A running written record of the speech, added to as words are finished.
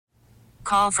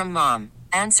call from mom.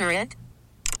 Answer it.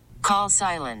 Call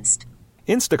silenced.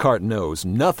 Instacart knows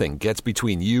nothing gets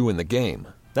between you and the game.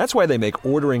 That's why they make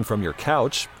ordering from your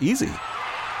couch easy.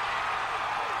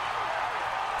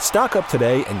 Stock up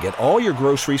today and get all your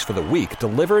groceries for the week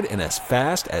delivered in as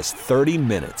fast as 30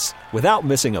 minutes without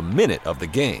missing a minute of the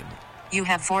game. You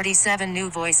have 47 new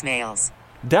voicemails.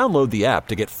 Download the app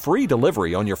to get free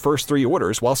delivery on your first 3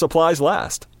 orders while supplies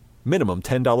last. Minimum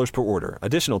 $10 per order.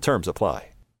 Additional terms apply.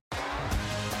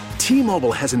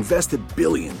 T-Mobile has invested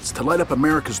billions to light up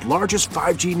America's largest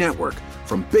 5G network,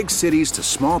 from big cities to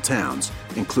small towns,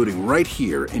 including right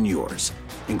here in yours.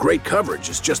 And great coverage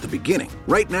is just the beginning.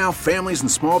 Right now, families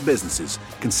and small businesses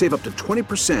can save up to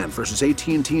 20% versus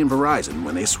AT&T and Verizon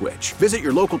when they switch. Visit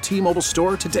your local T-Mobile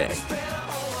store today.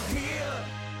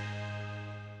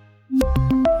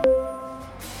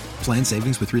 Plan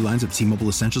savings with 3 lines of T-Mobile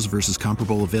Essentials versus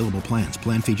comparable available plans.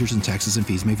 Plan features and taxes and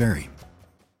fees may vary.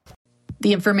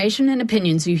 The information and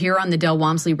opinions you hear on the Del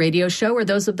Walmsley radio show are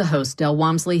those of the host, Del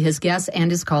Walmsley, his guests,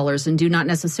 and his callers, and do not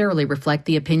necessarily reflect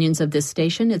the opinions of this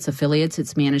station, its affiliates,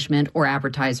 its management, or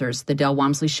advertisers. The Del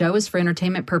Walmsley show is for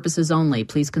entertainment purposes only.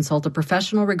 Please consult a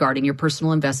professional regarding your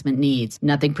personal investment needs.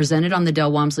 Nothing presented on the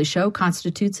Del Walmsley show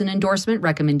constitutes an endorsement,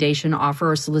 recommendation, offer,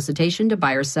 or solicitation to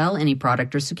buy or sell any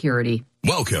product or security.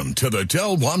 Welcome to the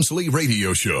Del Walmsley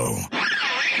radio show.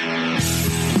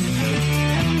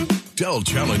 Del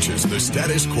challenges the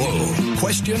status quo,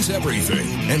 questions everything,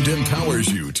 and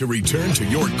empowers you to return to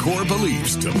your core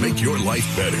beliefs to make your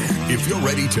life better. If you're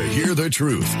ready to hear the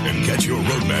truth and get your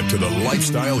roadmap to the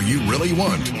lifestyle you really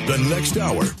want, the next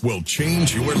hour will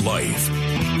change your life.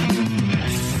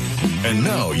 And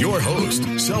now your host,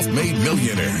 self-made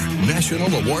millionaire,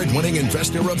 national award-winning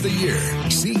investor of the year,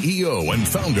 CEO and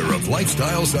founder of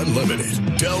Lifestyles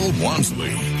Unlimited, Del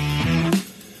Walmsley.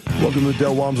 Welcome to the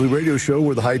Del Walmsley Radio Show,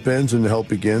 where the hype ends and the help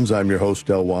begins. I'm your host,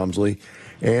 Del Walmsley.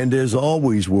 And as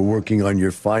always, we're working on your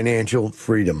financial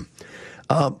freedom.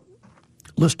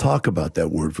 Let's talk about that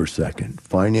word for a second.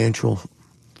 Financial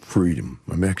freedom.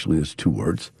 Actually, it's 2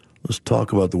 words. Let's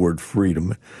talk about the word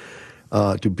freedom.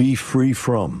 To be free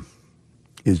from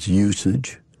is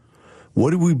usage.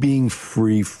 What are we being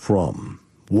free from?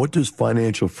 What does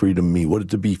financial freedom mean? What is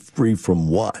to be free from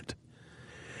what?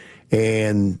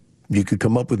 And you could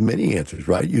come up with many answers,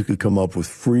 right? You could come up with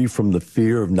free from the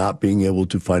fear of not being able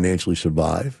to financially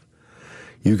survive.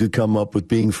 You could come up with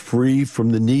being free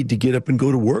from the need to get up and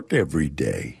go to work every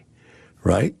day,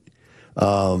 right?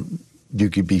 You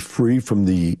could be free from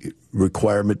the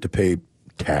requirement to pay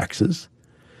taxes.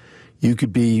 You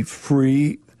could be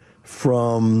free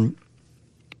from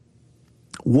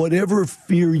whatever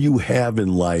fear you have in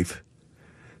life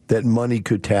that money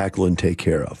could tackle and take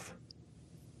care of.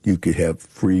 You could have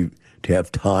to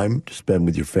have time to spend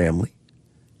with your family,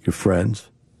 your friends,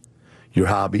 your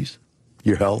hobbies,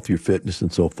 your health, your fitness,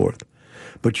 and so forth.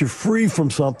 But you're free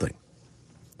from something.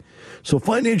 So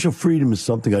financial freedom is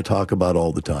something I talk about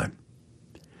all the time.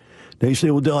 Now you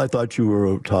say, well, Del, I thought you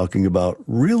were talking about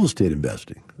real estate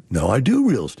investing. No, I do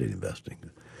real estate investing.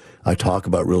 I talk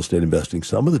about real estate investing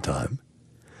some of the time.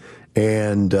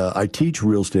 And I teach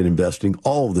real estate investing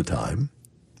all of the time.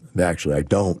 Actually, I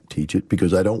don't teach it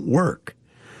because I don't work.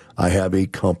 I have a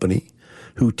company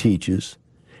who teaches,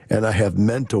 and I have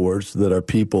mentors that are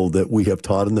people that we have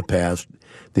taught in the past.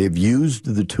 They've used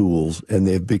the tools, and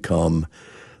they've become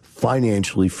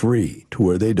financially free to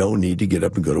where they don't need to get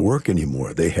up and go to work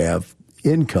anymore. They have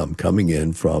income coming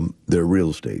in from their real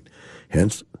estate.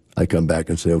 Hence, I come back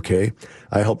and say, okay,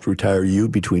 I helped retire you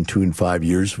between 2 and 5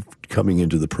 years coming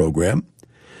into the program.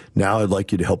 Now I'd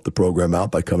like you to help the program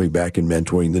out by coming back and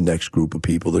mentoring the next group of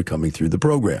people that are coming through the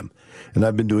program. And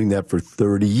I've been doing that for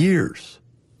 30 years.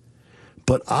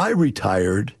 But I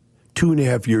retired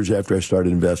 2.5 years after I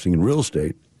started investing in real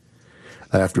estate,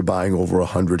 after buying over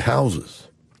 100 houses,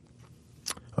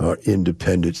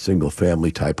 independent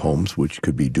single-family type homes, which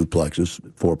could be duplexes,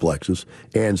 fourplexes,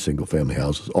 and single-family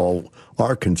houses. All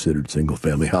are considered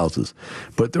single-family houses.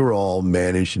 But they're all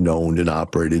managed and owned and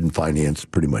operated and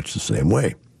financed pretty much the same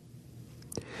way.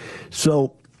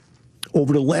 So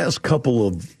over the last couple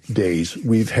of days,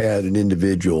 we've had an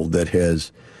individual that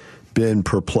has been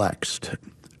perplexed.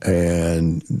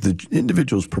 And the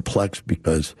individual's perplexed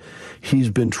because he's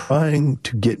been trying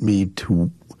to get me to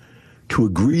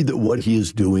agree that what he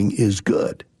is doing is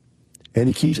good. And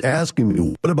he keeps asking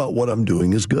me, what about what I'm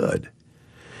doing is good?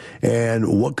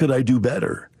 And what could I do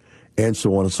better? And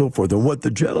so on and so forth. And what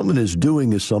the gentleman is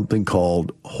doing is something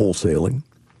called wholesaling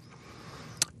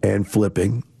and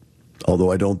flipping,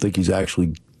 although I don't think he's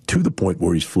actually to the point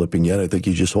where he's flipping yet. I think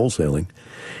he's just wholesaling.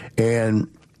 And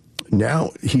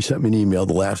now he sent me an email.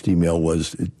 The last email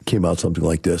it came out something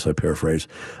like this, I paraphrase.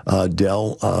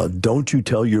 Del, don't you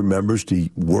tell your members to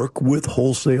work with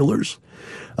wholesalers?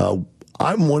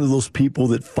 I'm one of those people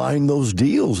that find those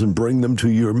deals and bring them to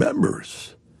your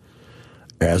members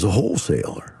as a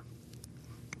wholesaler.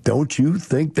 Don't you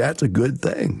think that's a good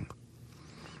thing?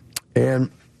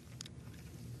 And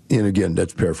again,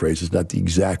 that's paraphrased. It's not the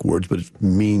exact words, but its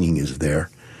meaning is there.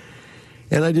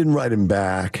 And I didn't write him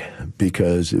back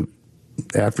because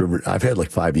after I've had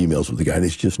like 5 emails with the guy, and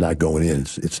it's just not going in.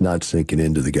 It's not sinking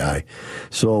into the guy.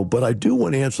 So, but I do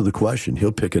want to answer the question.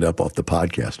 He'll pick it up off the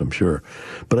podcast, I'm sure.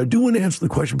 But I do want to answer the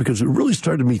question because it really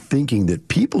started me thinking that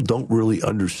people don't really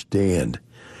understand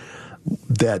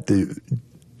that the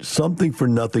something for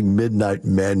nothing midnight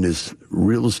madness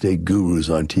real estate gurus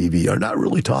on TV are not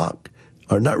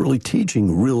really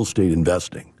teaching real estate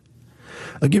investing.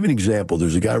 I'll give you an example.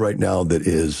 There's a guy right now that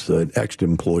is an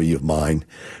ex-employee of mine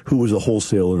who was a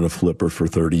wholesaler and a flipper for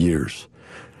 30 years.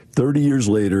 30 years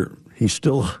later, he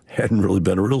still hadn't really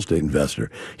been a real estate investor.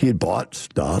 He had bought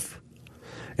stuff,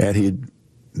 and he had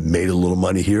made a little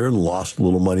money here and lost a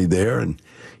little money there, and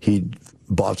he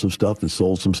bought some stuff and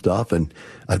sold some stuff, and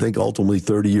I think ultimately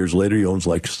 30 years later, he owns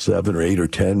like 7 or 8 or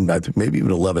 10, I think maybe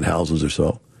even 11 houses or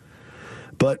so.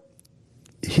 But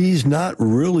he's not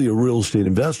really a real estate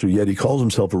investor, yet he calls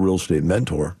himself a real estate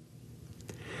mentor.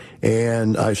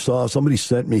 And I saw somebody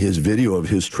sent me his video of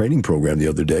his training program the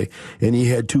other day, and he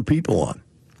had 2 people on.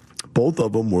 Both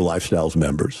of them were Lifestyles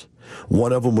members.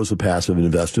 One of them was a passive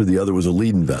investor. The other was a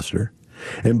lead investor.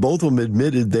 And both of them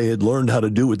admitted they had learned how to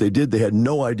do what they did. They had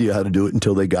no idea how to do it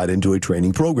until they got into a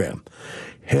training program.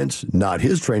 Hence, not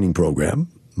his training program,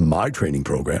 my training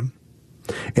program.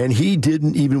 And he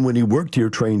didn't, even when he worked here,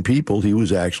 train people. He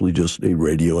was actually just a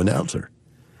radio announcer.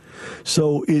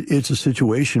 So it's a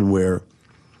situation where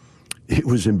it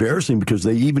was embarrassing because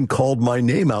they even called my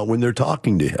name out when they're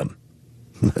talking to him.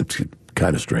 That's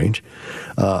kind of strange.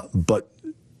 But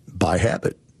by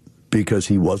habit, because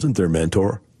he wasn't their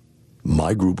mentor,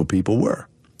 my group of people were.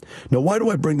 Now, why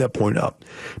do I bring that point up?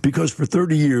 Because for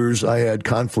 30 years, I had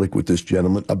conflict with this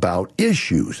gentleman about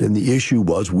issues. And the issue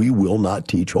was we will not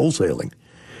teach wholesaling.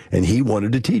 And he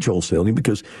wanted to teach wholesaling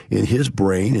because in his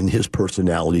brain, in his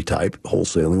personality type,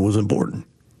 wholesaling was important.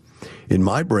 In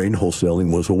my brain,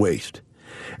 wholesaling was a waste.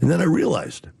 And then I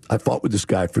realized I fought with this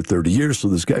guy for 30 years. So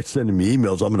this guy's sending me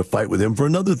emails. I'm going to fight with him for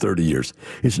another 30 years.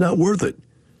 It's not worth it.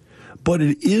 But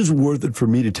it is worth it for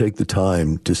me to take the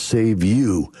time to save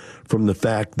you from the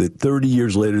fact that 30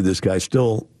 years later, this guy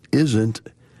still isn't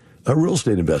a real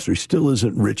estate investor. He still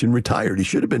isn't rich and retired. He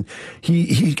should have been.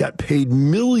 He got paid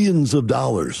millions of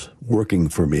dollars working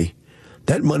for me.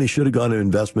 That money should have gone to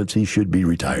investments. He should be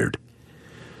retired.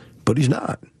 But he's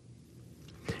not.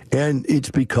 And it's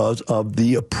because of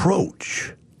the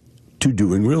approach to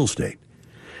doing real estate.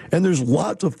 And there's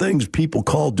lots of things people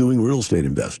call doing real estate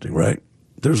investing, right?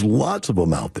 There's lots of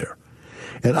them out there.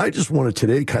 And I just want to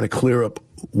today kind of clear up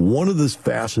one of the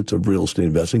facets of real estate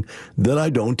investing that I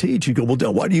don't teach. You go, well,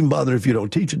 Del, why do you even bother if you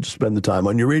don't teach it to spend the time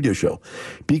on your radio show?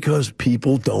 Because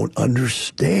people don't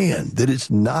understand that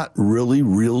it's not really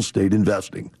real estate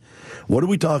investing. What are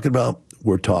we talking about?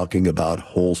 We're talking about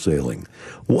wholesaling.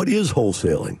 What is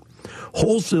wholesaling?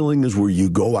 Wholesaling is where you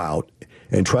go out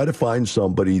and try to find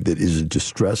somebody that is a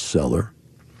distressed seller,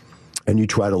 and you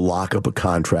try to lock up a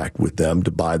contract with them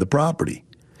to buy the property.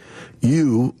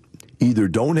 You either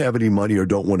don't have any money or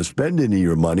don't want to spend any of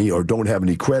your money or don't have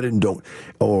any credit and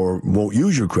won't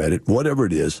use your credit, whatever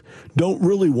it is, don't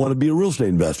really want to be a real estate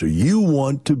investor. You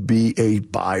want to be a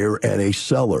buyer and a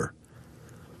seller.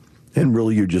 And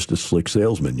really, you're just a slick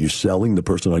salesman. You're selling the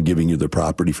person on giving you the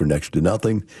property for next to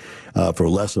nothing, for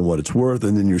less than what it's worth,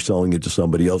 and then you're selling it to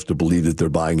somebody else to believe that they're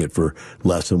buying it for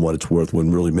less than what it's worth,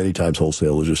 when really many times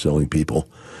wholesalers are selling people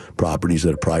properties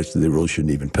at a price that they really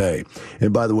shouldn't even pay.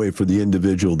 And by the way, for the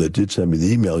individual that did send me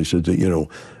the email, he said that,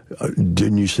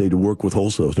 didn't you say to work with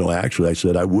wholesalers? No, actually, I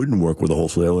said I wouldn't work with a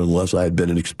wholesaler unless I had been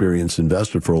an experienced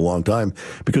investor for a long time,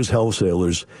 because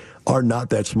wholesalers are not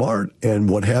that smart. And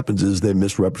what happens is they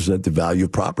misrepresent the value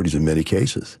of properties in many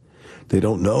cases. They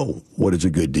don't know what is a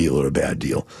good deal or a bad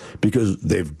deal because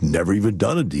they've never even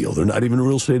done a deal. They're not even a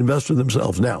real estate investor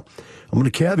themselves. Now, I'm going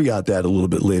to caveat that a little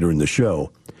bit later in the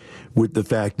show with the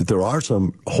fact that there are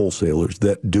some wholesalers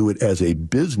that do it as a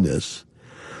business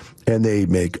and they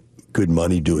make good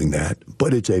money doing that,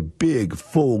 but it's a big,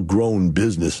 full-grown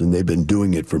business, and they've been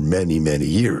doing it for many, many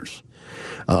years.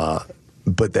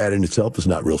 But that in itself is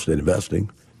not real estate investing,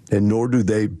 and nor do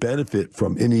they benefit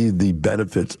from any of the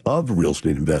benefits of real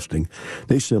estate investing.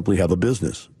 They simply have a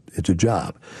business. It's a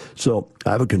job. So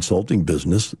I have a consulting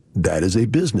business. That is a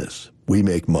business. We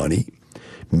make money.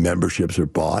 Memberships are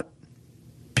bought.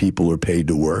 People are paid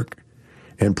to work.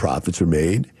 And profits are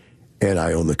made. And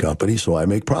I own the company, so I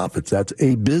make profits. That's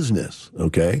a business,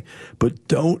 okay? But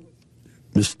don't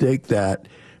mistake that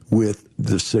with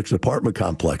the 6 apartment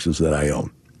complexes that I own,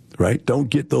 right? Don't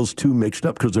get those two mixed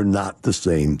up because they're not the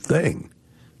same thing,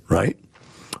 right?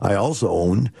 I also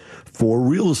own 4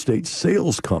 real estate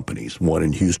sales companies, one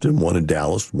in Houston, one in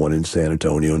Dallas, one in San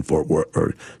Antonio and Fort Worth,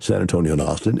 or San Antonio and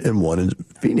Austin, and one in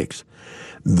Phoenix.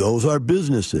 Those are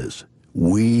businesses.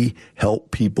 We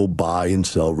help people buy and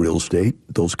sell real estate.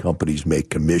 Those companies make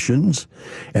commissions,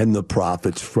 and the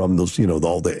profits from those,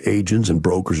 all the agents and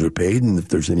brokers are paid. And if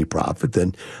there's any profit,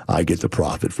 then I get the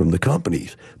profit from the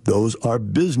companies. Those are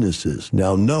businesses.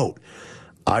 Now, note,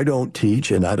 I don't teach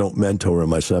and I don't mentor in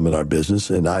my seminar business,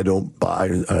 and I don't buy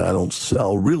and I don't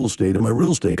sell real estate in my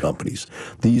real estate companies.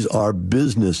 These are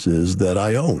businesses that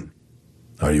I own.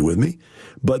 Are you with me?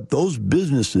 But those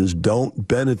businesses don't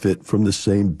benefit from the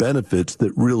same benefits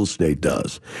that real estate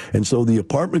does. And so the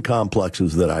apartment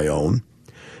complexes that I own,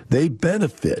 they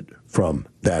benefit from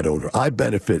that owner. I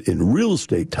benefit in real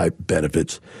estate type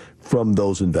benefits from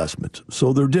those investments.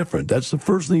 So they're different. That's the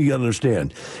first thing you got to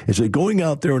understand, is that going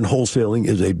out there and wholesaling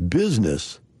is a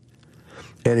business,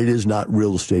 and it is not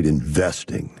real estate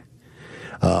investing.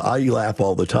 I laugh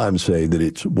all the time, say that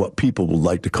it's what people would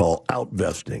like to call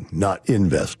outvesting, not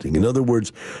investing. In other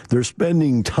words, they're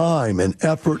spending time and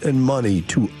effort and money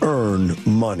to earn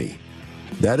money.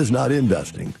 That is not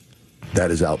investing. That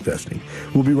is outvesting.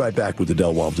 We'll be right back with the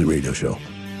Del Walmsley Radio Show.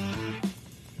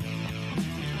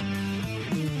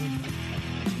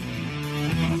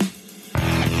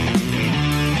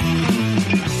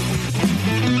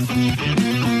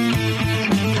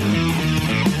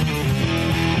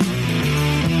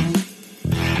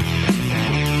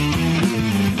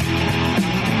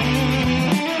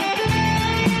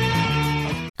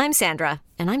 I'm Sandra,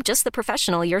 and I'm just the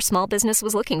professional your small business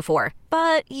was looking for.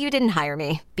 But you didn't hire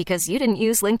me because you didn't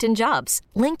use LinkedIn Jobs.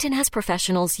 LinkedIn has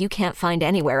professionals you can't find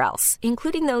anywhere else,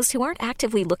 including those who aren't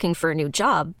actively looking for a new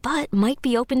job, but might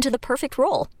be open to the perfect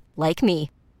role, like me.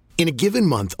 In a given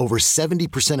month, over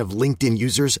 70% of LinkedIn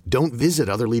users don't visit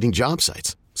other leading job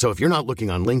sites. So if you're not looking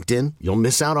on LinkedIn, you'll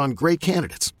miss out on great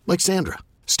candidates, like Sandra.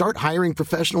 Start hiring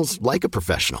professionals like a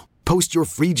professional. Post your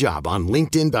free job on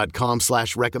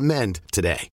linkedin.com/recommend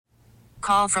today.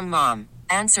 Call from mom.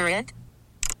 Answer it.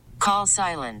 Call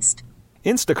silenced.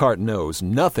 Instacart knows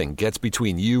nothing gets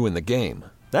between you and the game.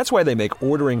 That's why they make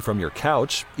ordering from your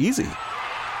couch easy.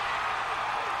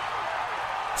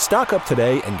 Stock up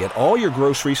today and get all your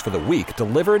groceries for the week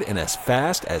delivered in as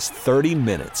fast as 30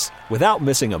 minutes without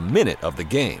missing a minute of the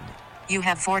game. You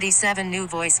have 47 new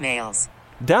voicemails.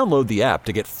 Download the app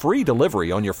to get free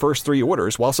delivery on your first 3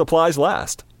 orders while supplies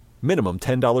last. Minimum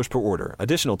 $10 per order.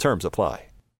 Additional terms apply.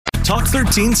 Talk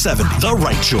 1370, the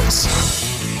right choice.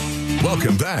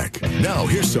 Welcome back. Now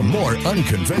here's some more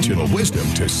unconventional wisdom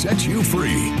to set you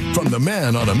free from the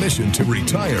man on a mission to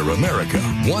retire America,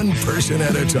 one person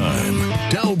at a time,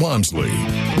 Del Walmsley.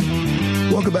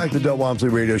 Welcome back to the Del Walmsley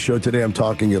Radio Show. Today I'm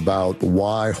talking about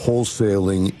why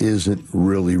wholesaling isn't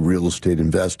really real estate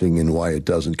investing and why it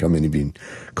doesn't come in even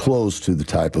close to the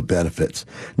type of benefits.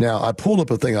 Now, I pulled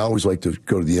up a thing. I always like to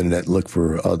go to the internet and look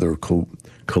for other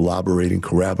corroborating,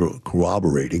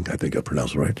 I think I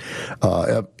pronounced it right,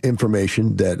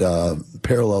 information that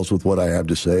parallels with what I have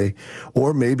to say,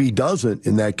 or maybe doesn't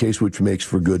in that case, which makes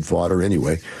for good fodder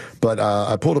anyway. But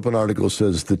I pulled up an article that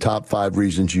says the top 5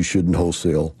 reasons you shouldn't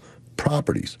wholesale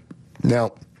properties.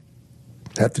 Now,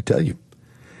 I have to tell you,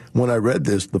 when I read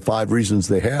this, the 5 reasons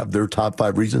they have, their top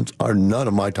 5 reasons are none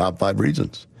of my top 5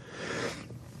 reasons.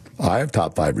 I have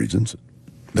top 5 reasons.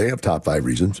 They have top 5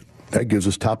 reasons. That gives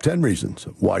us top 10 reasons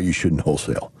why you shouldn't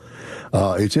wholesale.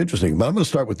 It's interesting, but I'm going to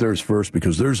start with theirs first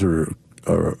because theirs are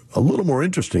a little more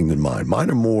interesting than mine. Mine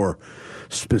are more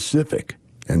specific,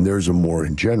 and theirs are more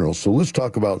in general. So let's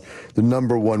talk about the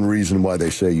number 1 reason why they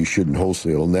say you shouldn't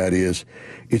wholesale, and that is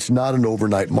it's not an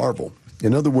overnight marvel.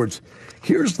 In other words,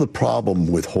 here's the problem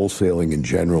with wholesaling in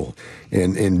general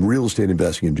and real estate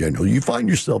investing in general. You find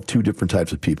yourself 2 different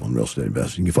types of people in real estate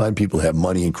investing. You find people who have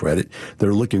money and credit.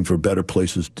 They're looking for better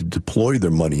places to deploy their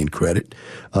money and credit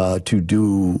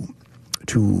to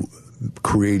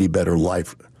create a better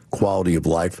life, quality of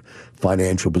life,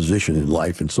 financial position in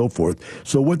life, and so forth.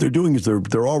 So what they're doing is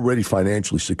they're already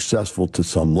financially successful to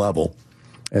some level,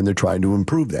 and they're trying to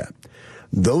improve that.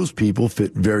 Those people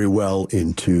fit very well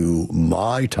into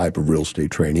my type of real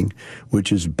estate training,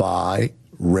 which is buy,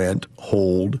 rent,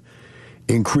 hold,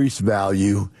 increase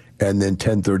value, and then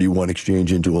 1031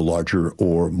 exchange into a larger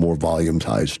or more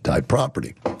volume-sized type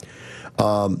property.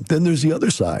 Then there's the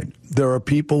other side. There are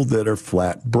people that are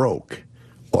flat broke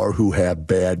or who have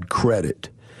bad credit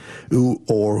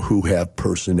or who have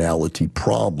personality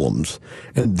problems.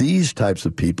 And these types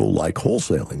of people like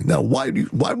wholesaling. Now,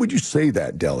 why would you say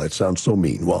that, Del? That sounds so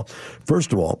mean. Well,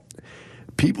 first of all,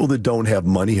 people that don't have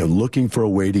money are looking for a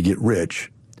way to get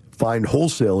rich. Find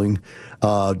wholesaling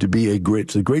to be a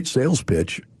great sales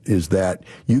pitch is that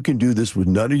you can do this with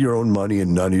none of your own money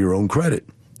and none of your own credit.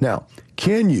 Now,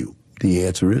 can you? The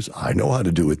answer is, I know how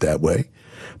to do it that way,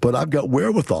 but I've got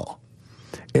wherewithal.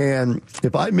 And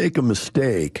if I make a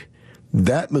mistake,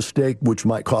 that mistake, which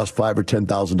might cost $5,000 or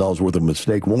 $10,000 worth of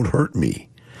mistake, won't hurt me.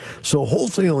 So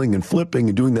wholesaling and flipping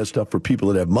and doing that stuff for people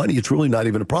that have money, it's really not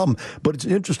even a problem. But it's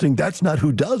interesting, that's not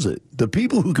who does it. The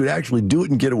people who could actually do it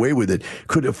and get away with it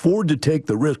could afford to take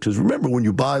the risk. Because remember, when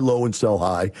you buy low and sell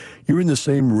high, you're in the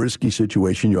same risky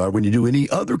situation you are when you do any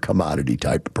other commodity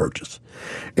type of purchase.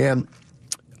 And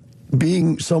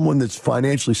being someone that's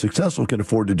financially successful can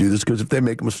afford to do this because if they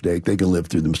make a mistake, they can live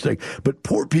through the mistake. But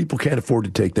poor people can't afford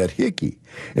to take that hickey.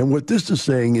 And what this is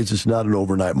saying is it's not an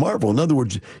overnight marvel. In other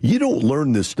words, you don't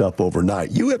learn this stuff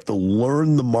overnight. You have to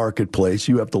learn the marketplace.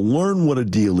 You have to learn what a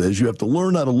deal is. You have to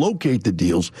learn how to locate the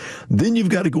deals. Then you've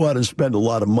got to go out and spend a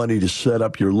lot of money to set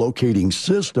up your locating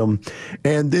system.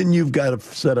 And then you've got to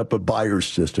set up a buyer's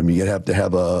system. You have to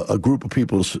have a group of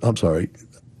people,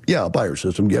 a buyer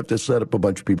system. You have to set up a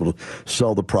bunch of people to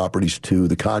sell the properties to,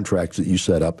 the contracts that you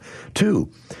set up to.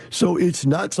 So it's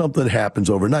not something that happens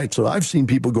overnight. So I've seen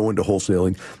people go into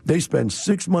wholesaling. They spend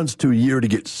 6 months to a year to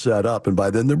get set up, and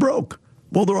by then they're broke.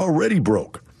 Well, they're already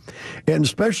broke. And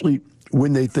especially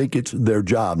when they think it's their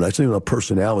job. And I say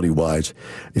personality-wise,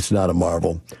 it's not a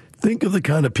marvel. Think of the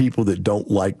kind of people that don't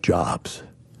like jobs.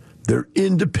 They're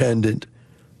independent.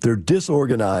 They're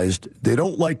disorganized. They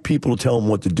don't like people to tell them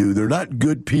what to do. They're not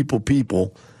good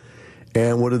people.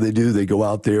 And what do? They go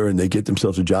out there and they get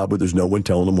themselves a job where there's no one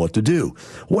telling them what to do.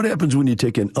 What happens when you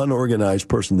take an unorganized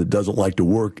person that doesn't like to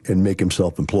work and make him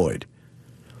self-employed?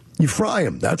 You fry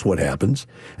him. That's what happens.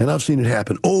 And I've seen it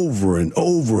happen over and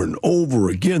over and over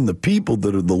again. The people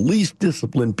that are the least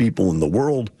disciplined people in the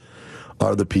world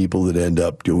are the people that end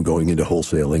up going into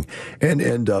wholesaling and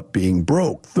end up being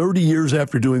broke. 30 years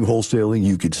after doing wholesaling,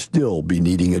 you could still be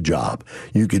needing a job.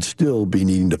 You could still be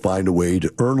needing to find a way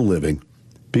to earn a living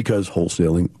because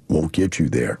wholesaling won't get you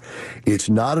there. It's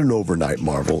not an overnight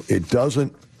marvel. It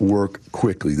doesn't work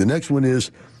quickly. The next one is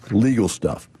legal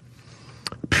stuff.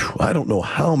 I don't know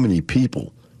how many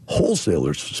people,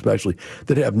 wholesalers especially,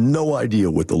 that have no idea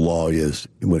what the law is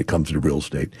when it comes to real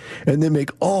estate. And they make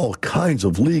all kinds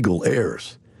of legal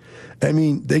errors. I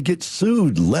mean, they get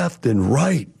sued left and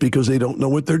right because they don't know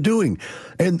what they're doing.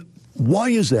 And why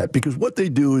is that? Because what they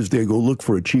do is they go look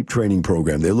for a cheap training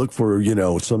program. They look for,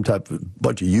 some type of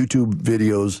bunch of YouTube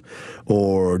videos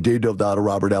or Dave Del Dotto,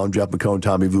 Robert Allen, Jeff McCone,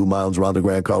 Tommy Vu, Miles, Rhonda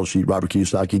Grant, Carl Sheet, Robert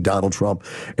Kiyosaki, Donald Trump,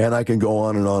 and I can go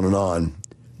on and on and on,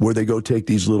 where they go take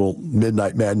these little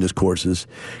midnight madness courses,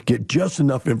 get just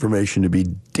enough information to be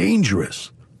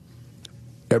dangerous.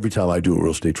 Every time I do a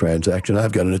real estate transaction,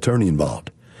 I've got an attorney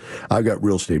involved. I've got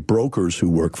real estate brokers who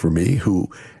work for me who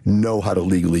know how to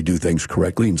legally do things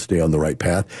correctly and stay on the right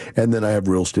path. And then I have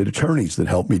real estate attorneys that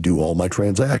help me do all my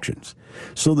transactions.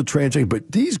 So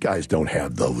but these guys don't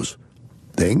have those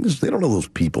things. They don't have those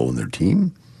people in their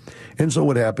team. And so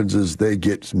what happens is they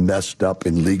get messed up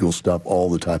in legal stuff all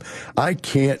the time. I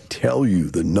can't tell you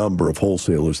the number of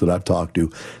wholesalers that I've talked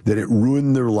to that it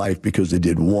ruined their life because they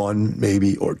did one,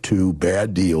 maybe, or two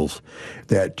bad deals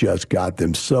that just got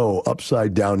them so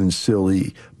upside down and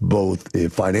silly, both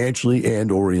financially and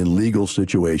or in legal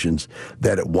situations,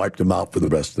 that it wiped them out for the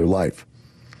rest of their life.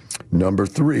 Number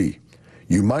 3.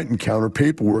 You might encounter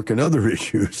paperwork and other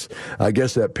issues. I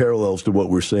guess that parallels to what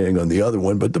we're saying on the other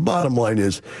one. But the bottom line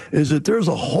is that there's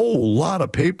a whole lot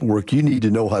of paperwork you need to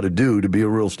know how to do to be a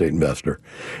real estate investor.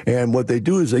 And what they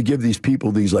do is they give these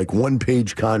people these like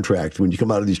one-page contracts. When you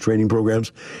come out of these training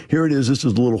programs, here it is. This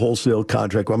is a little wholesale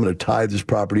contract. I'm going to tie this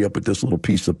property up with this little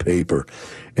piece of paper.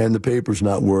 And the paper's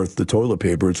not worth the toilet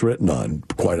paper it's written on,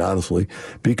 quite honestly,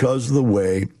 because of the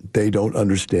way they don't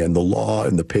understand the law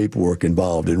and the paperwork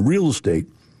involved. In real estate,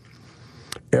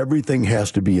 everything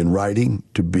has to be in writing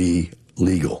to be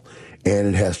legal, and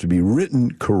it has to be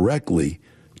written correctly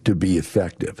to be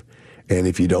effective. And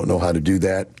if you don't know how to do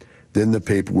that, then the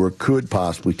paperwork could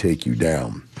possibly take you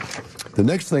down. The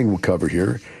next thing we'll cover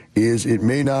here is it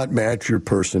may not match your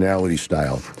personality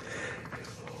style.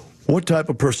 What type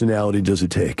of personality does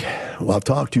it take? Well, I've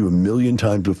talked to you a million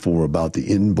times before about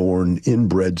the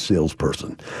inbred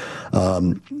salesperson.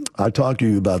 I talked to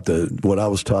you about what I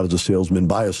was taught as a salesman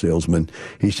by a salesman.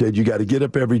 He said you got to get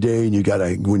up every day, and you got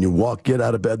to, when you get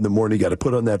out of bed in the morning, you got to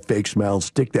put on that fake smile,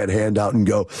 stick that hand out, and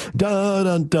go da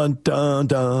dun dun dun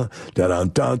dun da dun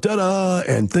dun da da,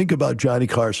 and think about Johnny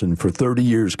Carson for 30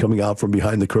 years coming out from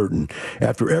behind the curtain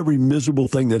after every miserable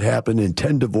thing that happened and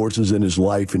 10 divorces in his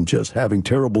life and just having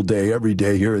terrible day every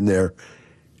day here and there.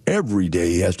 Every day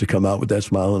he has to come out with that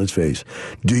smile on his face.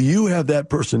 Do you have that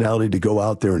personality to go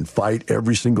out there and fight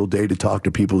every single day to talk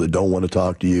to people that don't want to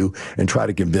talk to you and try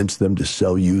to convince them to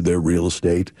sell you their real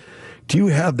estate? Do you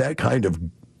have that kind of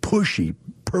pushy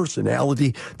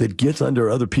personality that gets under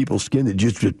other people's skin, that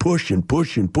just push and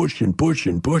push and push and push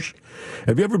and push?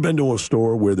 Have you ever been to a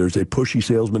store where there's a pushy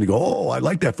salesman? You go, oh, I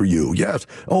like that for you. Yes.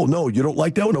 Oh, no, you don't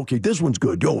like that one? Okay, this one's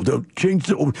good. Oh, they'll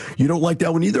change. Oh, you don't like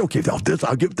that one either? Okay,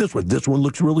 I'll give this one. This one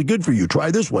looks really good for you.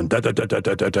 Try this one. Da, da, da, da,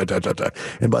 da, da, da, da, da.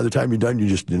 And by the time you're done, you're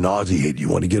just nauseated. You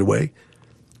want to get away?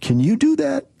 Can you do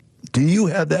that? Do you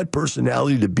have that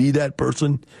personality to be that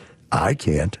person? I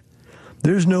can't.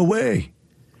 There's no way.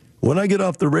 When I get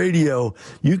off the radio,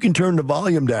 you can turn the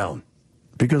volume down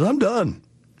because I'm done.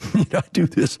 I do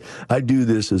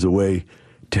this as a way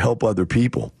to help other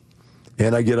people.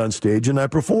 And I get on stage and I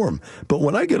perform. But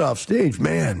when I get off stage,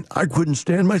 man, I couldn't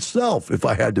stand myself if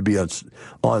I had to be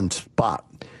on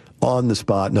the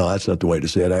spot. No, that's not the way to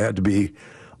say it. I had to be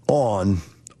on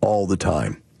all the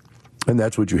time. And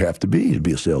that's what you have to be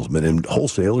a salesman. And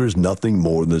wholesaler is nothing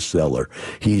more than a seller.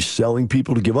 He's selling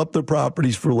people to give up their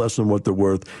properties for less than what they're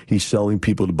worth. He's selling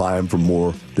people to buy them for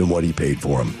more than what he paid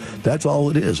for them. That's all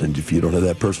it is. And if you don't have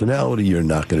that personality, you're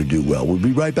not going to do well. We'll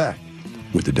be right back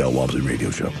with the Del Walmsley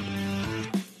Radio Show.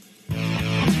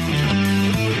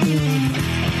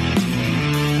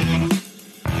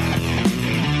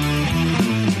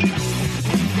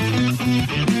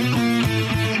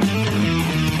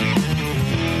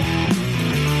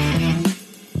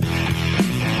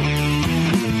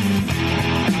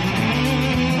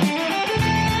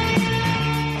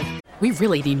 We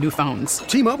really need new phones.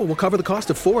 T-Mobile will cover the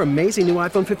cost of 4 amazing new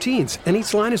iPhone 15s, and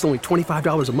each line is only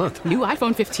 $25 a month. New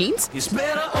iPhone 15s? It's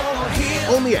better over here.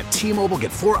 Only at T-Mobile,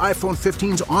 get 4 iPhone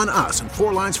 15s on us and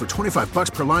 4 lines for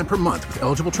 $25 per line per month with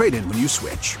eligible trade-in when you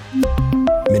switch.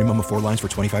 Minimum of 4 lines for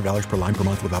 $25 per line per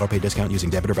month with autopay discount using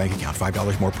debit or bank account.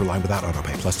 $5 more per line without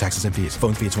autopay, plus taxes and fees.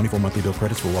 Phone fee at 24 monthly bill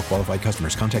credits for well-qualified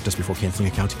customers. Contact us before canceling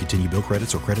account to continue bill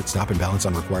credits or credit stop and balance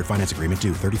on required finance agreement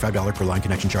due. $35 per line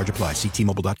connection charge applies. See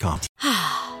T-Mobile.com.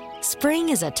 Spring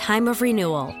is a time of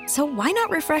renewal, so why not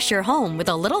refresh your home with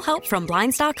a little help from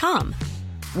Blinds.com?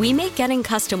 We make getting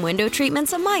custom window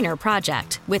treatments a minor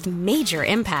project with major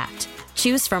impact.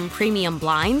 Choose from premium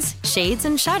blinds, shades,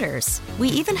 and shutters. We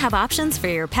even have options for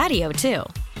your patio, too.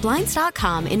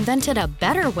 Blinds.com invented a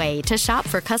better way to shop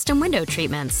for custom window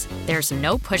treatments. There's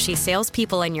no pushy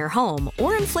salespeople in your home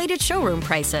or inflated showroom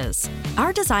prices.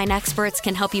 Our design experts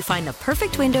can help you find the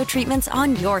perfect window treatments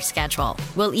on your schedule.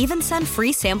 We'll even send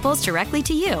free samples directly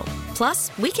to you.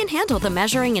 Plus, we can handle the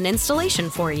measuring and installation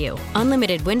for you.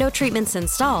 Unlimited window treatments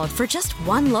installed for just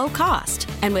one low cost.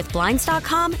 And with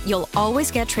Blinds.com, you'll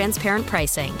always get transparent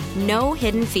pricing. No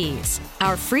hidden fees.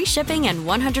 Our free shipping and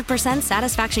 100%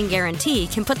 satisfaction guarantee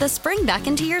can put the spring back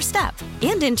into your step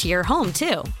and into your home,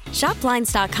 too. Shop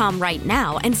Blinds.com right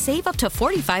now and save up to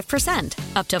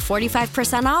 45%. Up to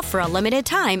 45% off for a limited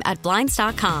time at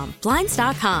Blinds.com.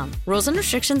 Blinds.com. Rules and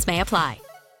restrictions may apply.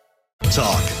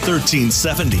 Talk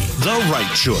 1370, the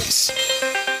right choice.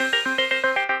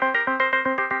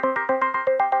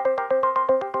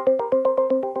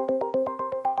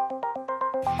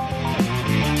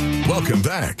 Welcome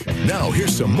back. Now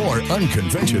here's some more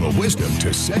unconventional wisdom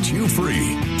to set you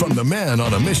free from the man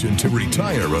on a mission to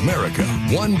retire America,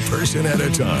 one person at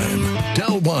a time,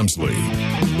 Del Walmsley.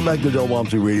 Welcome back to the Del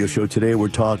Walmsley Radio Show. Today we're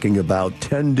talking about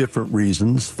 10 different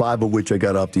reasons, 5 of which I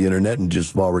got off the internet and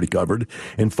just already covered,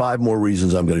 and 5 more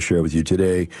reasons I'm going to share with you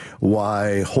today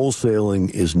why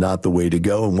wholesaling is not the way to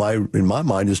go and why, in my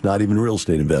mind, it's not even real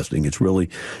estate investing. It's really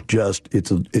just,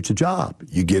 it's a job.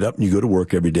 You get up and you go to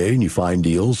work every day and you find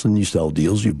deals and you sell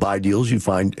deals, you buy deals, you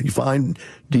find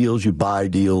deals, you buy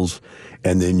deals,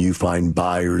 and then you find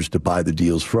buyers to buy the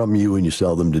deals from you and you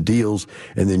sell them to deals,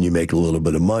 and then you make a little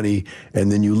bit of money,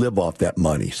 and then you live off that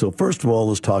money. So first of all,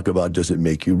 let's talk about, does it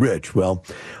make you rich? Well,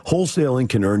 wholesaling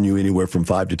can earn you anywhere from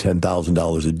 $5,000 to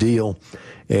 $10,000 a deal,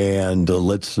 and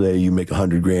let's say you make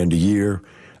 $100,000 a year.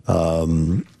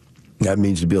 That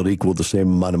means to be able to equal the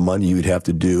same amount of money, you'd have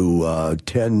to do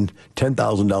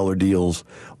 $10,000 deals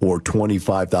or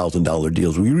 $25,000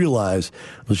 deals. We realize,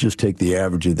 let's just take the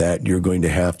average of that. You're going to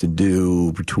have to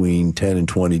do between 10 and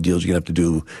 20 deals. You're going to have to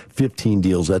do 15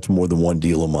 deals. That's more than one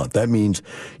deal a month. That means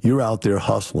you're out there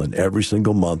hustling every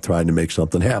single month trying to make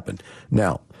something happen.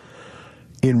 Now,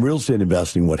 in real estate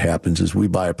investing, what happens is we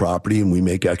buy a property and we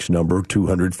make X number,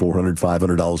 $200, $400,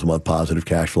 $500 a month positive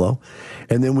cash flow.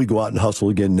 And then we go out and hustle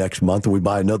again next month and we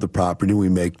buy another property and we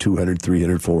make $200,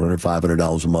 $300, $400,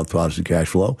 $500 a month positive cash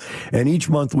flow. And each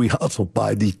month we hustle.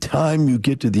 By the time you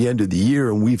get to the end of the year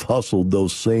and we've hustled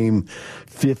those same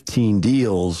 15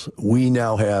 deals, we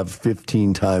now have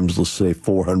 15 times, let's say,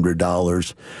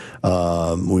 $400.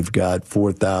 We've got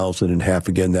 4,000 and half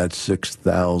again, that's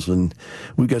 6,000.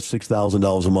 We've got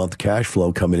 $6,000 a month cash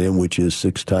flow coming in, which is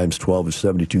 6 times 12 is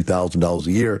 $72,000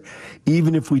 a year,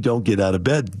 even if we don't get out of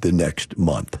bed the next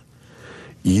month.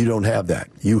 You don't have that.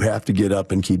 You have to get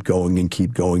up and keep going and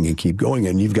keep going and keep going,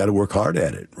 and you've got to work hard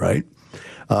at it, right?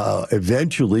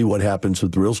 Eventually, what happens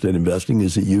with real estate investing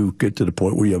is that you get to the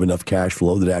point where you have enough cash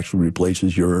flow that actually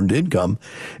replaces your earned income.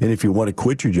 And if you want to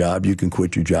quit your job, you can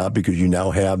quit your job because you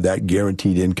now have that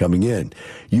guaranteed income coming in.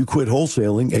 You quit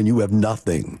wholesaling and you have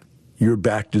nothing. You're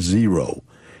back to zero.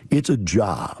 It's a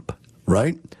job,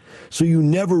 right? So you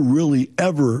never really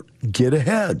ever get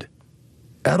ahead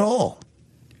at all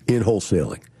in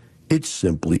wholesaling. It's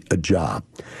simply a job.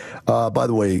 By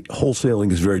the way,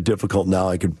 wholesaling is very difficult now.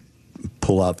 I could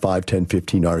pull out 5, 10,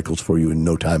 15 articles for you in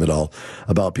no time at all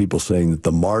about people saying that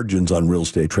the margins on real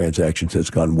estate transactions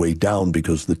has gone way down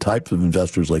because the types of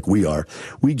investors like we are,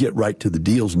 we get right to the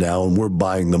deals now and we're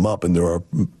buying them up. And there are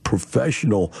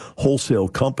professional wholesale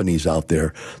companies out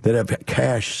there that have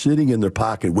cash sitting in their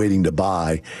pocket waiting to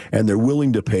buy, and they're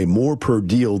willing to pay more per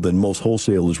deal than most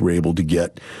wholesalers were able to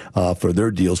get for their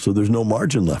deals. So there's no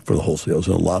margin left for the wholesalers.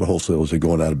 And a lot of wholesalers are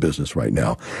going out of business right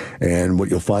now. And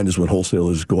what you'll find is when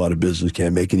wholesalers go out of business,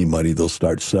 can't make any money, they'll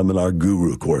start seminar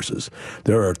guru courses.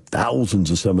 There are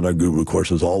thousands of seminar guru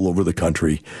courses all over the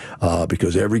country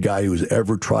because every guy who's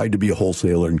ever tried to be a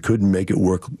wholesaler and couldn't make it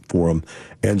work for him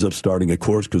ends up starting a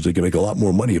course because they can make a lot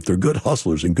more money if they're good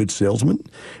hustlers and good salesmen.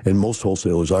 And most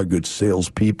wholesalers are good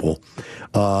salespeople.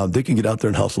 They can get out there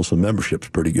and hustle some memberships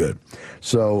pretty good.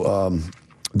 So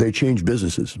they change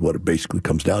businesses, what it basically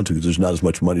comes down to, because there's not as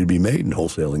much money to be made in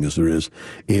wholesaling as there is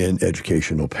in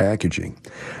educational packaging.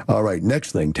 All right,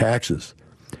 next thing, taxes.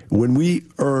 When we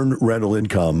earn rental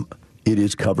income, it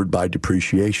is covered by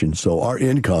depreciation. So our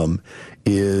income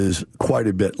is quite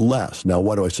a bit less. Now,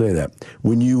 why do I say that?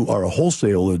 When you are a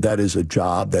wholesaler, that is a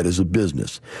job, that is a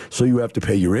business. So you have to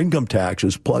pay your income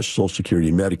taxes plus Social Security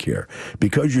and Medicare.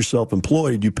 Because you're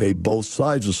self-employed, you pay both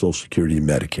sides of Social Security and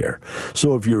Medicare.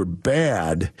 So if you're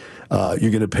bad, you're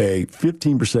going to pay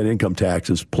 15% income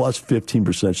taxes plus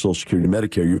 15% Social Security and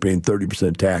Medicare. You're paying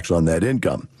 30% tax on that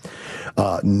income.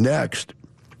 Next,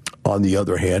 on the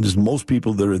other hand, is most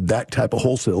people that are that type of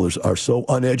wholesalers are so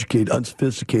uneducated,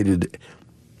 unsophisticated,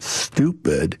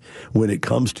 stupid when it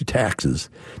comes to taxes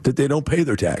that they don't pay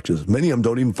their taxes. Many of them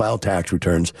don't even file tax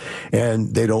returns,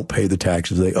 and they don't pay the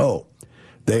taxes they owe.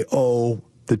 They owe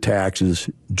the taxes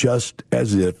just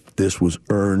as if this was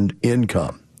earned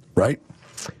income, right?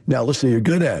 Now, let's say you're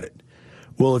good at it.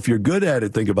 Well, if you're good at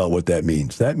it, think about what that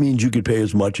means. That means you could pay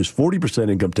as much as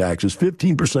 40% income taxes,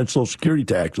 15% Social Security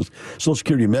taxes, Social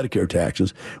Security and Medicare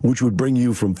taxes, which would bring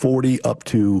you from 40 up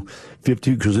to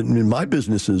 50. Because in my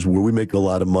businesses where we make a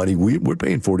lot of money, we're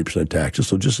paying 40% taxes.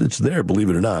 So just it's there,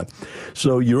 believe it or not.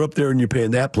 So you're up there and you're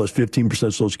paying that plus 15%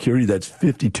 Social Security. That's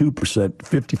 52%,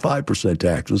 55%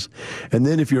 taxes. And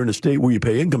then if you're in a state where you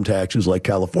pay income taxes like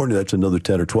California, that's another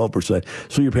 10 or 12%.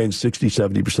 So you're paying 60,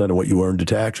 70% of what you earn to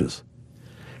taxes.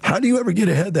 How do you ever get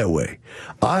ahead that way?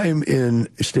 I'm in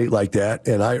a state like that,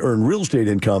 and I earn real estate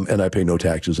income, and I pay no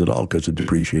taxes at all because the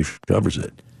depreciation covers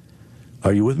it.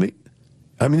 Are you with me?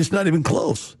 I mean, it's not even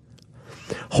close.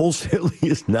 Wholesaling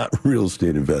is not real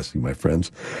estate investing, my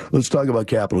friends. Let's talk about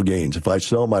capital gains. If I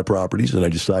sell my properties and I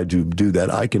decide to do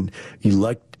that, I can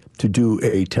elect to do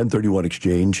a 1031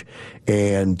 exchange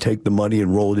and take the money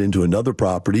and roll it into another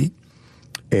property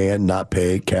and not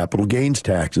pay capital gains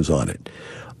taxes on it.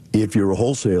 If you're a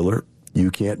wholesaler,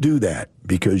 you can't do that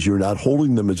because you're not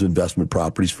holding them as investment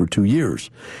properties for 2 years.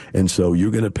 And so you're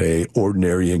going to pay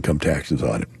ordinary income taxes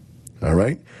on it. All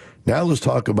right? Now let's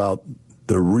talk about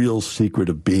the real secret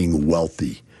of being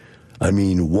wealthy. I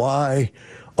mean, why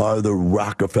are the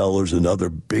Rockefellers and other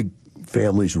big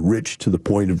families rich to the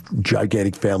point of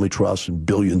gigantic family trusts and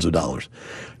billions of dollars?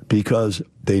 Because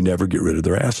they never get rid of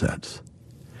their assets.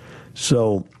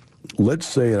 So let's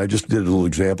say, and I just did a little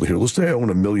example here, let's say I own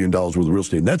 $1 million worth of real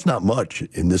estate. And that's not much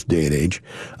in this day and age.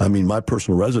 I mean, my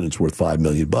personal residence worth $5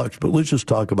 million, but let's just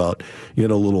talk about, a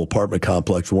little apartment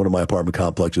complex. One of my apartment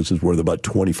complexes is worth about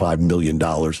 $25 million,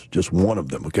 just one of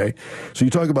them, okay? So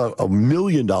you talk about $1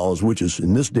 million, which is,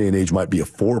 in this day and age, might be a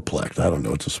fourplex. I don't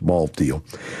know. It's a small deal.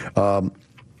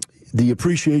 The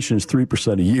appreciation is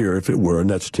 3% a year, if it were, and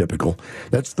that's typical.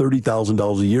 That's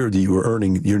 $30,000 a year that you were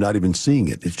earning. You're not even seeing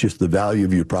it. It's just the value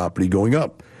of your property going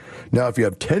up. Now, if you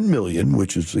have $10 million,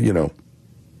 which is,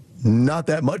 not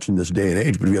that much in this day and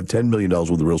age, but if you have $10 million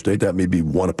worth of real estate, that may be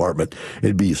one apartment.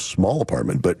 It'd be a small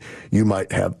apartment, but you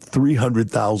might have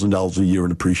 $300,000 a year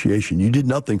in appreciation. You did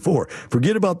nothing for.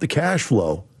 Forget about the cash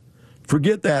flow.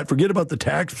 Forget that. Forget about the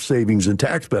tax savings and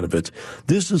tax benefits.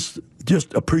 This is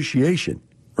just appreciation.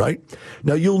 Right?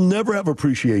 Now, you'll never have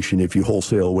appreciation if you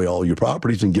wholesale away all your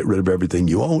properties and get rid of everything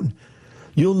you own.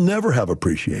 You'll never have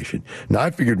appreciation. Now,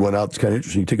 I figured one out that's kind of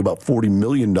interesting. You take about $40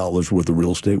 million worth of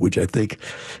real estate, which I think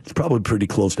is probably pretty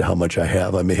close to how much I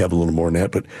have. I may have a little more than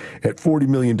that, but at $40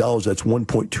 million, that's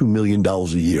 $1.2 million a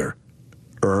year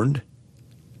earned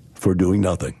for doing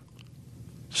nothing.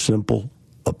 Simple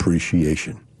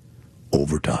appreciation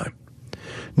over time.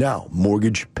 Now,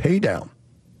 mortgage pay down.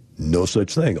 No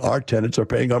such thing. Our tenants are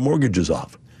paying our mortgages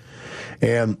off.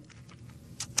 And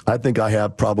I think I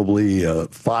have probably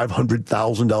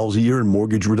 $500,000 a year in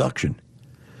mortgage reduction.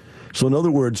 So in other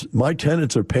words, my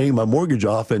tenants are paying my mortgage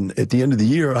off, and at the end of the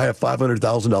year, I have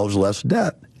 $500,000 less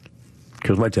debt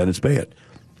because my tenants pay it.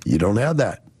 You don't have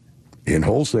that in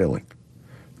wholesaling,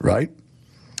 right?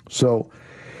 So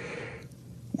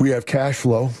we have cash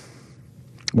flow,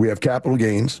 we have capital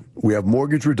gains, we have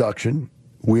mortgage reduction,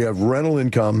 we have rental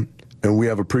income, and we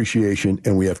have appreciation,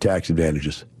 and we have tax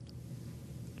advantages.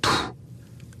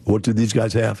 What do these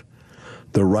guys have?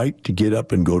 The right to get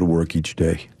up and go to work each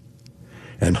day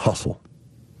and hustle.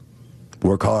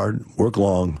 Work hard, work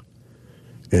long,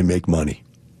 and make money.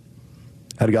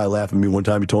 I had a guy laugh at me one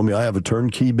time. He told me, I have a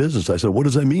turnkey business. I said, what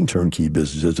does that mean, turnkey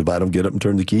business? He says, if I don't get up and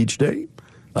turn the key each day,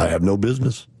 I have no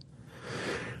business.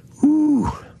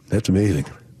 Ooh, that's amazing.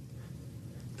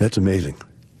 That's amazing.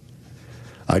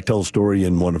 I tell a story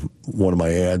in one of my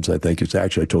ads. I think it's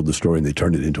actually, I told the story and they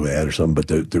turned it into an ad or something.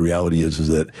 But the reality is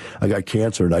that I got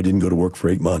cancer and I didn't go to work for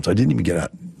 8 months. I didn't even get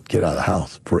out of the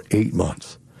house for 8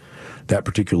 months. That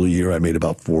particular year, I made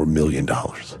about $4 million.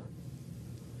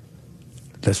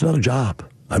 That's not a job.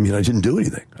 I mean, I didn't do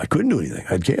anything. I couldn't do anything.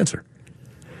 I had cancer.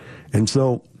 And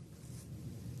so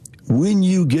when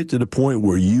you get to the point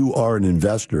where you are an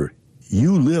investor,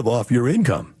 you live off your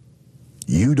income.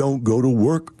 You don't go to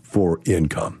work for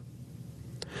income.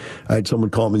 I had someone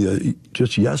call me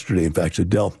just yesterday, in fact, said,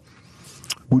 Del,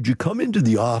 would you come into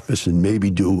the office and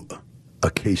maybe do a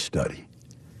case study?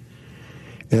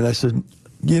 And I said,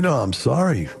 I'm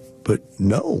sorry, but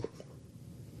no.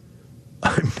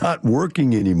 I'm not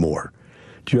working anymore.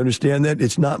 Do you understand that?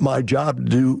 It's not my job to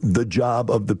do the job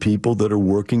of the people that are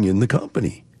working in the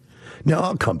company. Now,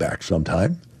 I'll come back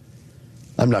sometime.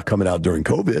 I'm not coming out during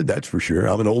COVID, that's for sure.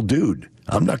 I'm an old dude.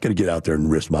 I'm not going to get out there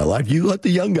and risk my life. You let the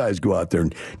young guys go out there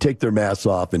and take their masks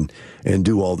off and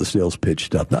do all the sales pitch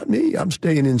stuff. Not me. I'm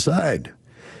staying inside.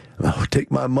 I'll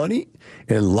take my money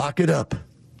and lock it up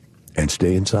and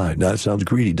stay inside. Now, it sounds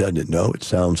greedy, doesn't it? No, it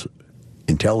sounds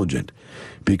intelligent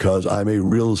because I'm a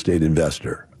real estate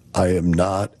investor. I am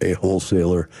not a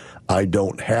wholesaler. I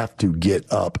don't have to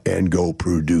get up and go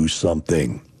produce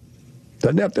something.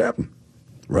 Doesn't have to happen,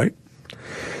 right?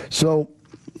 So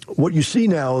what you see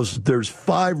now is there's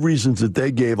 5 reasons that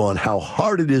they gave on how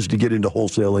hard it is to get into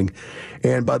wholesaling.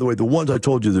 And by the way, the ones I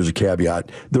told you, there's a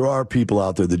caveat. There are people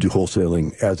out there that do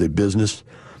wholesaling as a business.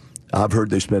 I've heard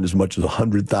they spend as much as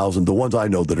 $100,000. The ones I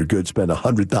know that are good spend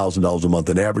 $100,000 a month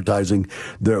in advertising.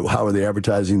 How are they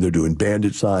advertising? They're doing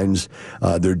bandit signs.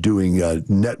 They're doing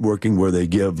networking where they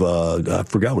give, I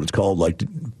forgot what it's called, like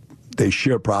they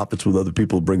share profits with other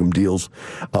people, bring them deals.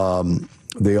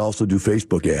 They also do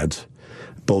Facebook ads,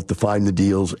 both to find the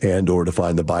deals and or to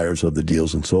find the buyers of the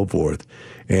deals and so forth.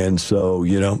 And so,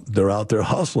 they're out there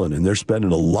hustling and they're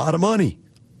spending a lot of money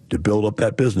to build up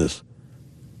that business,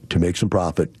 to make some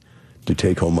profit, to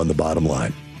take home on the bottom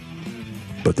line.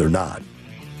 But they're not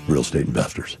real estate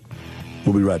investors.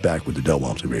 We'll be right back with the Del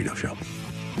Walmsley Radio Show.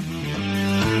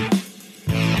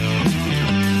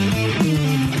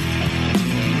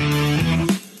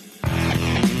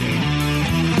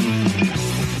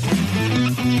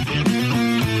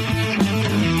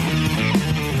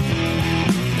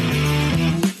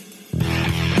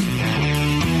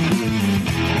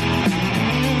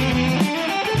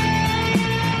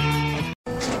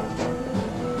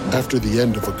 After the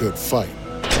end of a good fight,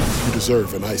 you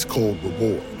deserve an ice-cold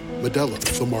reward. Modelo,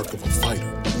 the mark of a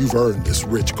fighter. You've earned this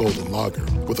rich golden lager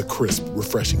with a crisp,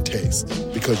 refreshing taste.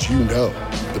 Because you know,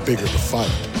 the bigger the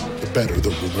fight, the better the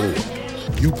reward.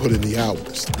 You put in the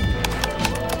hours,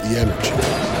 the energy,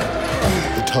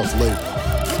 the tough labor.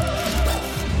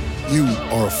 You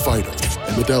are a fighter,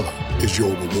 and Modelo is your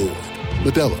reward.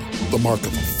 Modelo, the mark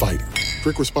of a fighter.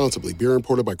 Drink responsibly. Beer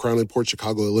imported by Crown Imports,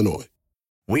 Chicago, Illinois.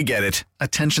 We get it.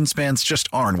 Attention spans just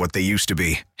aren't what they used to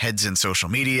be. Heads in social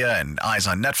media and eyes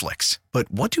on Netflix. But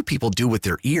what do people do with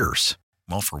their ears?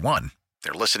 Well, for one,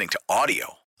 they're listening to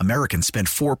audio. Americans spend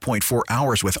 4.4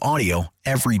 hours with audio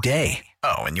every day.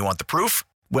 Oh, and you want the proof?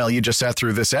 Well, you just sat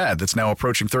through this ad that's now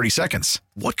approaching 30 seconds.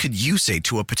 What could you say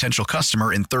to a potential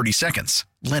customer in 30 seconds?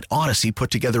 Let Odyssey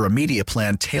put together a media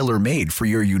plan tailor-made for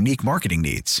your unique marketing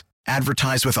needs.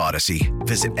 Advertise with Odyssey.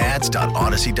 Visit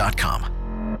ads.odyssey.com.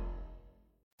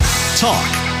 Talk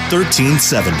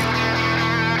 1370.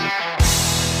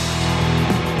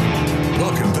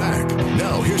 Welcome back.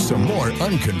 Now here's some more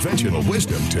unconventional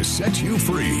wisdom to set you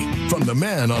free from the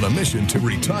man on a mission to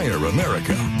retire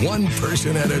America, one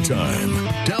person at a time,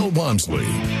 Del Walmsley.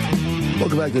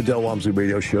 Welcome back to the Del Walmsley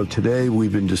Radio Show. Today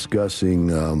we've been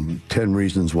discussing 10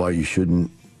 reasons why you shouldn't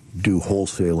do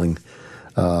wholesaling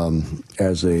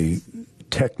as a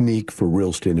technique for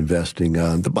real estate investing.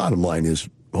 The bottom line is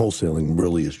wholesaling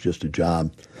really is just a job.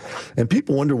 And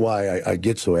people wonder why I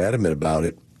get so adamant about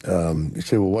it. You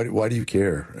say, well, why do you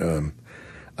care?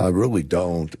 I really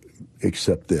don't,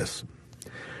 except this.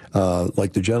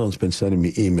 Like the gentleman's been sending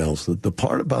me emails. The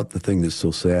part about the thing that's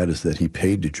so sad is that he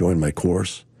paid to join my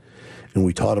course, and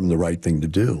we taught him the right thing to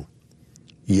do.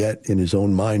 Yet, in his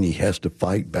own mind, he has to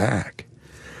fight back.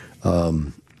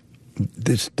 I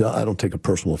don't take a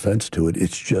personal offense to it.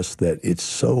 It's just that it's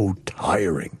so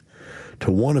tiring to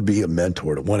want to be a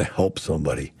mentor, to want to help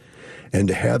somebody, and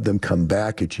to have them come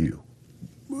back at you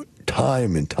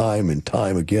time and time and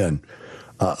time again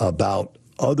about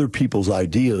other people's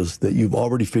ideas that you've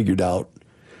already figured out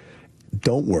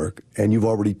don't work, and you've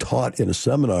already taught in a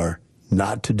seminar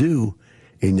not to do,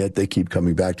 and yet they keep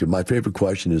coming back to it. My favorite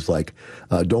question is like,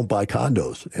 don't buy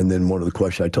condos. And then one of the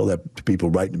questions, I tell that to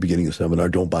people right in the beginning of the seminar,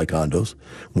 don't buy condos,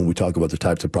 when we talk about the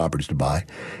types of properties to buy.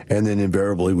 And then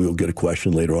invariably we will get a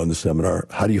question later on in the seminar,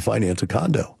 how do you finance a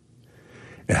condo?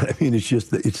 And I mean, it's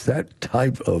that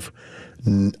type of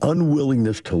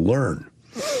unwillingness to learn.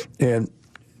 And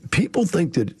people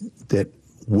think that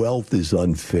wealth is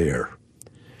unfair.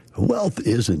 Wealth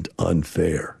isn't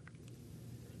unfair.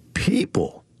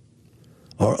 People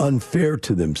are unfair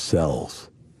to themselves.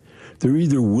 They're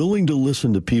either willing to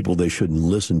listen to people they shouldn't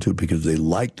listen to because they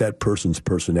like that person's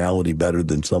personality better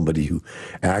than somebody who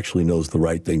actually knows the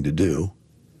right thing to do,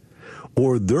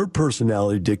 or their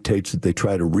personality dictates that they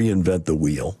try to reinvent the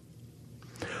wheel,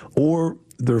 or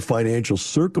their financial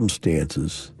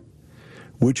circumstances,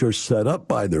 which are set up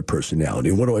by their personality.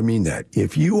 And what do I mean that?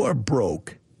 If you are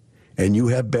broke and you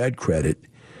have bad credit,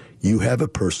 you have a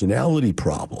personality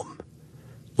problem.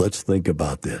 Let's think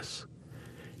about this.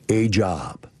 A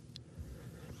job.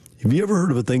 Have you ever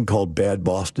heard of a thing called bad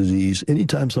boss disease?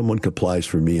 Anytime someone applies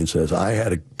for me and says, I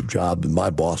had a job and my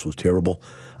boss was terrible,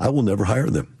 I will never hire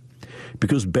them.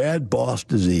 Because bad boss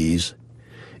disease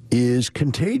is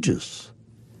contagious.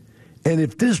 And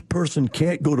if this person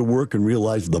can't go to work and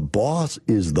realize the boss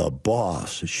is the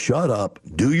boss, shut up,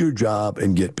 do your job,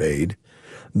 and get paid,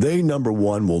 they, number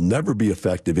one, will never be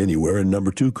effective anywhere, and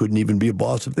number two, couldn't even be a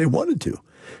boss if they wanted to.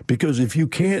 Because if you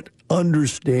can't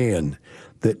understand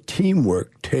that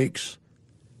teamwork takes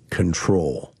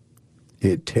control,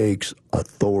 it takes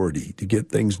authority to get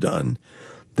things done,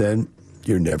 then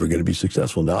you're never going to be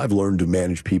successful. Now, I've learned to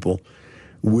manage people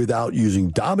without using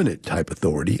dominant type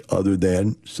authority other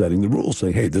than setting the rules,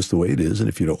 saying, hey, this is the way it is, and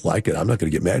if you don't like it, I'm not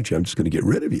going to get mad at you. I'm just going to get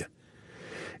rid of you.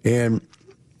 And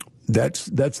that's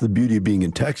the beauty of being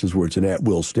in Texas, where it's an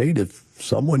at-will state. If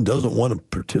someone doesn't want to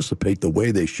participate the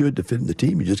way they should to fit in the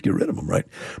team, you just get rid of them, right?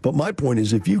 But my point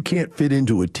is, if you can't fit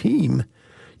into a team,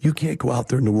 you can't go out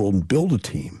there in the world and build a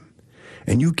team.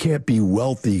 And you can't be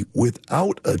wealthy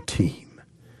without a team.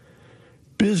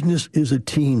 Business is a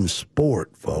team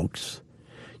sport, folks.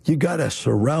 You got to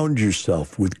surround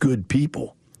yourself with good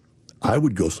people. I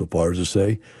would go so far as to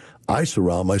say, I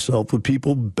surround myself with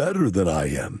people better than I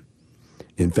am.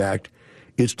 In fact,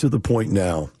 it's to the point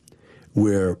now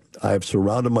where I've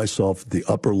surrounded myself at the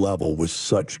upper level with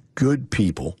such good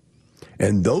people,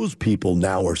 and those people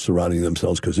now are surrounding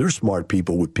themselves, because they're smart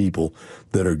people, with people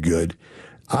that are good.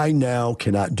 I now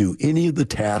cannot do any of the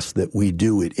tasks that we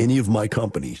do at any of my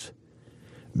companies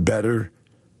better,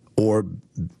 or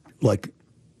like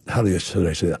how should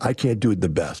I say that? I can't do it the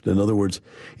best. In other words,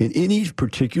 in any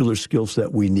particular skill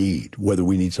set we need, whether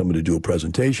we need somebody to do a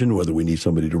presentation, whether we need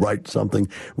somebody to write something,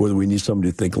 whether we need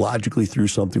somebody to think logically through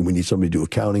something, we need somebody to do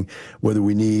accounting, whether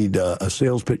we need a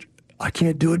sales pitch, I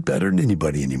can't do it better than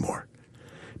anybody anymore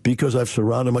because I've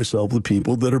surrounded myself with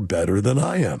people that are better than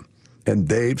I am. And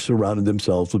they've surrounded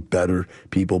themselves with better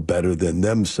people, better than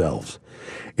themselves.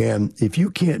 And if you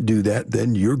can't do that,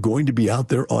 then you're going to be out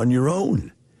there on your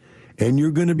own. And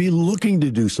you're going to be looking to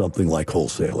do something like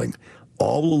wholesaling,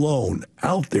 all alone,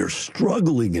 out there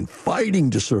struggling and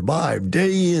fighting to survive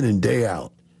day in and day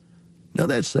out. Now,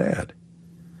 that's sad.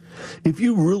 If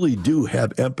you really do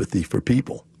have empathy for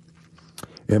people,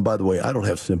 and by the way, I don't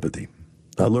have sympathy.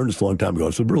 I learned this a long time ago.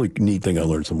 It's a really neat thing I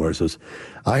learned somewhere. It says,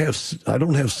 I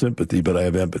don't have sympathy, but I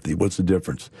have empathy. What's the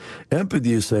difference?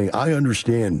 Empathy is saying, I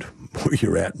understand where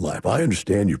you're at in life. I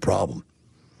understand your problem.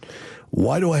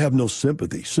 Why do I have no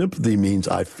sympathy? Sympathy means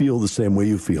I feel the same way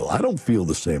you feel. I don't feel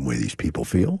the same way these people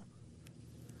feel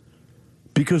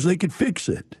because they could fix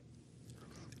it.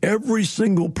 Every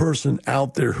single person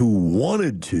out there who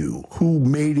wanted to, who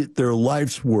made it their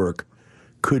life's work,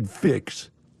 could fix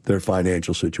their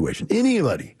financial situation.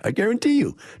 Anybody, I guarantee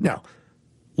you. Now,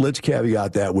 let's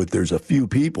caveat that with there's a few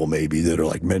people maybe that are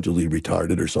like mentally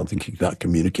retarded or something, cannot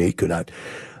communicate,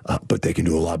 but they can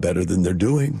do a lot better than they're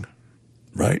doing.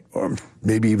 Right? Or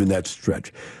maybe even that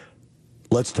stretch.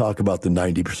 Let's talk about the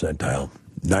 90 percentile,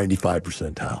 95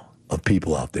 percentile of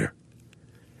people out there.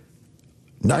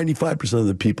 95% of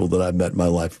the people that I've met in my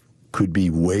life could be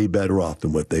way better off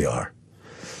than what they are.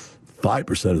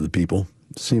 5% of the people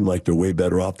seem like they're way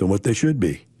better off than what they should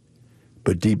be.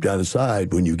 But deep down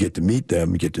inside, when you get to meet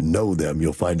them, get to know them,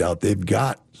 you'll find out they've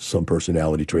got some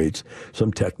personality traits,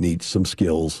 some techniques, some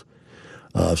skills,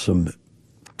 some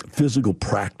physical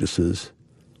practices,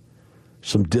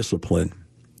 some discipline.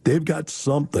 They've got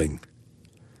something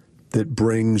that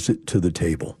brings it to the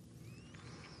table.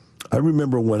 I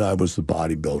remember when I was a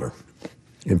bodybuilder.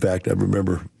 In fact, I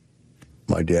remember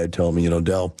my dad telling me,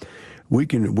 Del,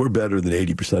 we're better than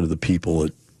 80% of the people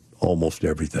at almost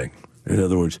everything. In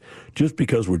other words, just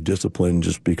because we're disciplined,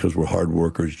 just because we're hard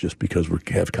workers, just because we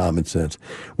have common sense,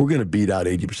 we're going to beat out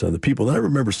 80% of the people. And I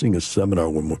remember seeing a seminar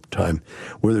one more time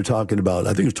where they're talking about, I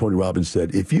think it was Tony Robbins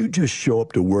said, if you just show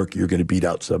up to work, you're going to beat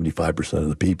out 75% of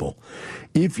the people.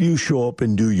 If you show up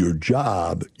and do your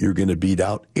job, you're going to beat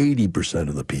out 80%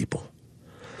 of the people.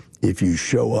 If you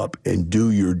show up and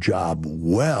do your job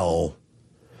well,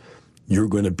 you're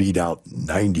going to beat out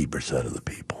 90% of the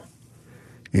people.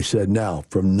 He said, now,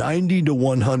 from 90 to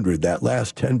 100, that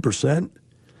last 10%,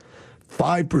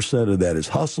 5% of that is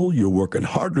hustle. You're working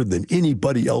harder than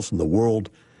anybody else in the world,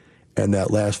 and that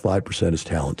last 5% is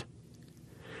talent.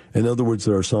 In other words,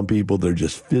 there are some people that are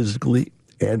just physically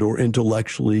and or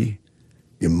intellectually,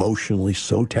 emotionally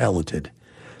so talented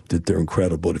that they're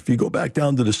incredible. But if you go back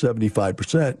down to the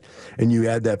 75% and you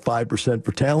add that 5%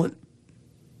 for talent,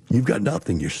 you've got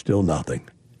nothing. You're still nothing.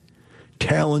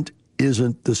 Talent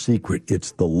isn't the secret.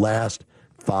 It's the last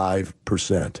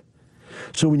 5%.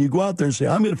 So when you go out there and say,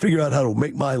 I'm going to figure out how to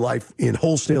make my life in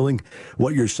wholesaling,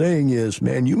 what you're saying is,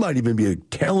 man, you might even be a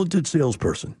talented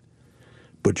salesperson,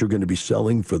 but you're going to be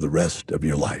selling for the rest of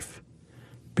your life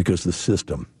because the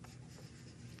system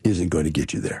isn't going to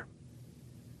get you there.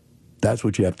 That's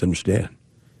what you have to understand.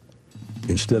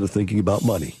 Instead of thinking about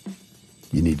money,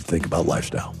 you need to think about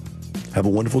lifestyle. Have a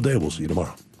wonderful day. We'll see you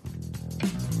tomorrow.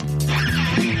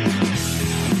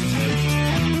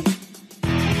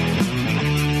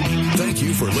 Thank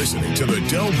you for listening to the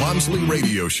Del Walmsley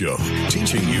Radio Show,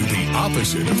 teaching you the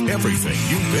opposite of everything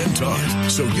you've been taught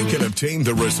so you can obtain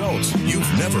the results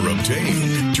you've never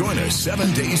obtained. Join us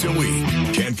 7 days a week.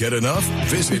 Can't get enough?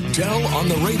 Visit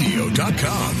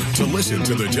DelOnTheRadio.com to listen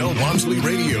to the Del Walmsley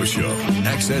Radio Show,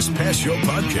 access past show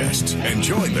podcasts, and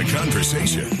join the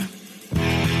conversation.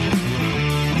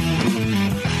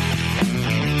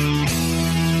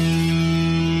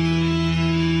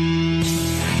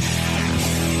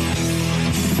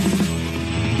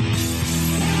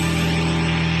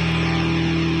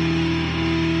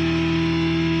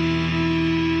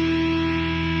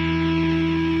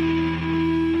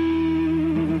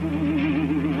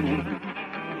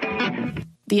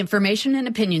 The information and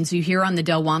opinions you hear on the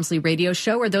Del Walmsley Radio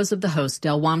Show are those of the host,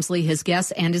 Del Walmsley, his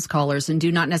guests, and his callers, and do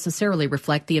not necessarily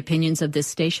reflect the opinions of this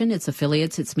station, its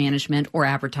affiliates, its management, or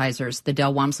advertisers. The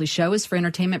Del Walmsley Show is for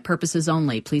entertainment purposes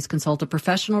only. Please consult a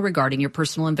professional regarding your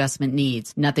personal investment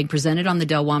needs. Nothing presented on the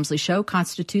Del Walmsley Show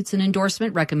constitutes an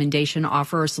endorsement, recommendation,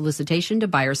 offer, or solicitation to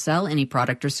buy or sell any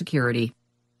product or security.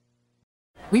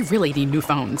 We really need new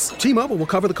phones. T-Mobile will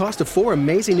cover the cost of 4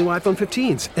 amazing new iPhone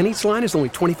 15s, and each line is only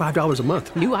 $25 a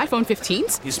month. New iPhone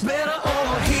 15s? It's better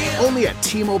over here. Only at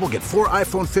T-Mobile, get 4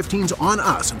 iPhone 15s on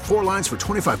us and 4 lines for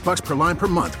 $25 per line per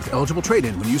month with eligible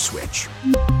trade-in when you switch.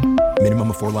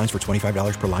 Minimum of 4 lines for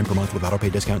 $25 per line per month with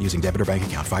autopay discount using debit or bank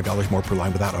account. $5 more per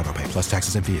line without autopay, plus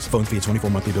taxes and fees. Phone fee at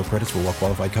 24 monthly bill credits for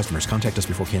well-qualified customers. Contact us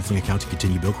before canceling account to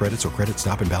continue bill credits or credit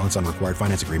stop and balance on required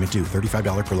finance agreement due.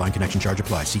 $35 per line connection charge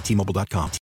applies. See T-Mobile.com.